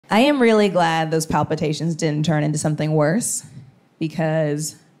I am really glad those palpitations didn't turn into something worse,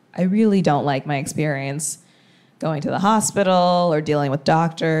 because I really don't like my experience going to the hospital or dealing with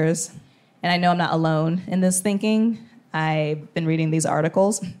doctors. And I know I'm not alone in this thinking. I've been reading these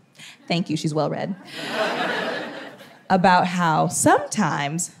articles. Thank you, she's well read. About how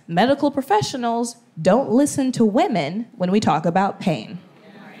sometimes medical professionals don't listen to women when we talk about pain.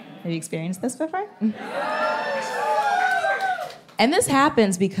 Have you experienced this before? And this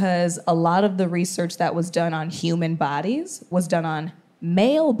happens because a lot of the research that was done on human bodies was done on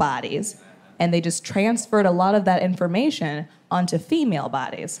male bodies, and they just transferred a lot of that information onto female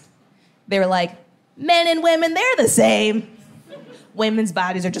bodies. They were like, men and women, they're the same. Women's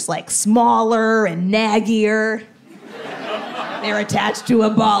bodies are just like smaller and naggier. They're attached to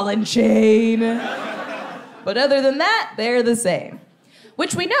a ball and chain. But other than that, they're the same.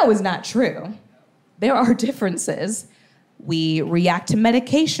 Which we know is not true. There are differences. We react to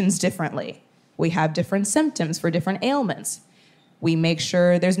medications differently. We have different symptoms for different ailments. We make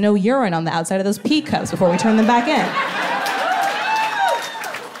sure there's no urine on the outside of those pee cups before we turn them back in.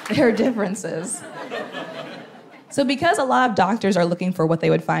 There are differences. So because a lot of doctors are looking for what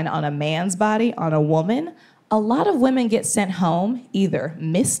they would find on a man's body, on a woman, a lot of women get sent home either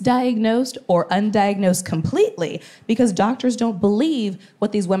misdiagnosed or undiagnosed completely because doctors don't believe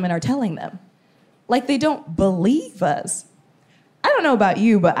what these women are telling them. Like, they don't believe us. I don't know about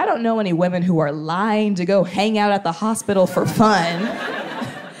you, but I don't know any women who are lying to go hang out at the hospital for fun.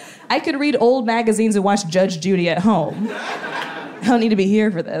 I could read old magazines and watch Judge Judy at home. I don't need to be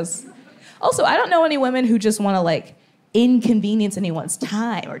here for this. Also, I don't know any women who just want to, like, inconvenience anyone's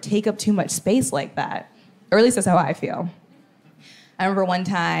time or take up too much space like that. Or at least that's how I feel. I remember one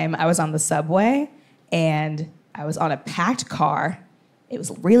time I was on the subway and I was on a packed car. It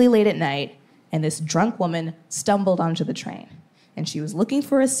was really late at night, and this drunk woman stumbled onto the train. And she was looking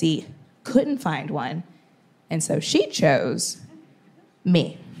for a seat, couldn't find one, and so she chose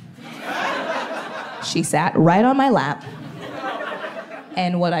me. She sat right on my lap,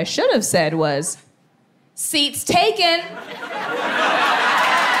 and what I should have said was, "Seats taken."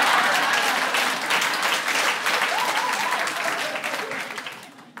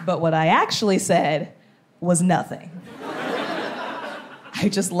 But what I actually said was nothing. I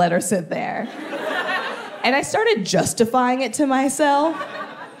just let her sit there. And I started justifying it to myself.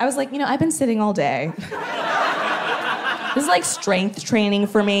 I was like, I've been sitting all day. This is like strength training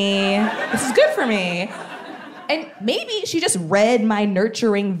for me. This is good for me. And maybe she just read my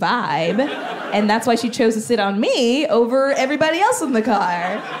nurturing vibe, and that's why she chose to sit on me over everybody else in the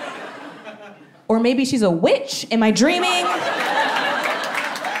car. Or maybe she's a witch. Am I dreaming?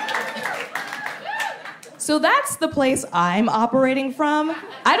 So that's the place I'm operating from.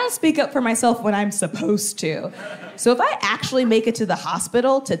 I don't speak up for myself when I'm supposed to. So if I actually make it to the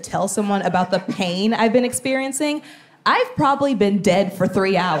hospital to tell someone about the pain I've been experiencing, I've probably been dead for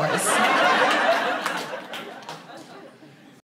 3 hours.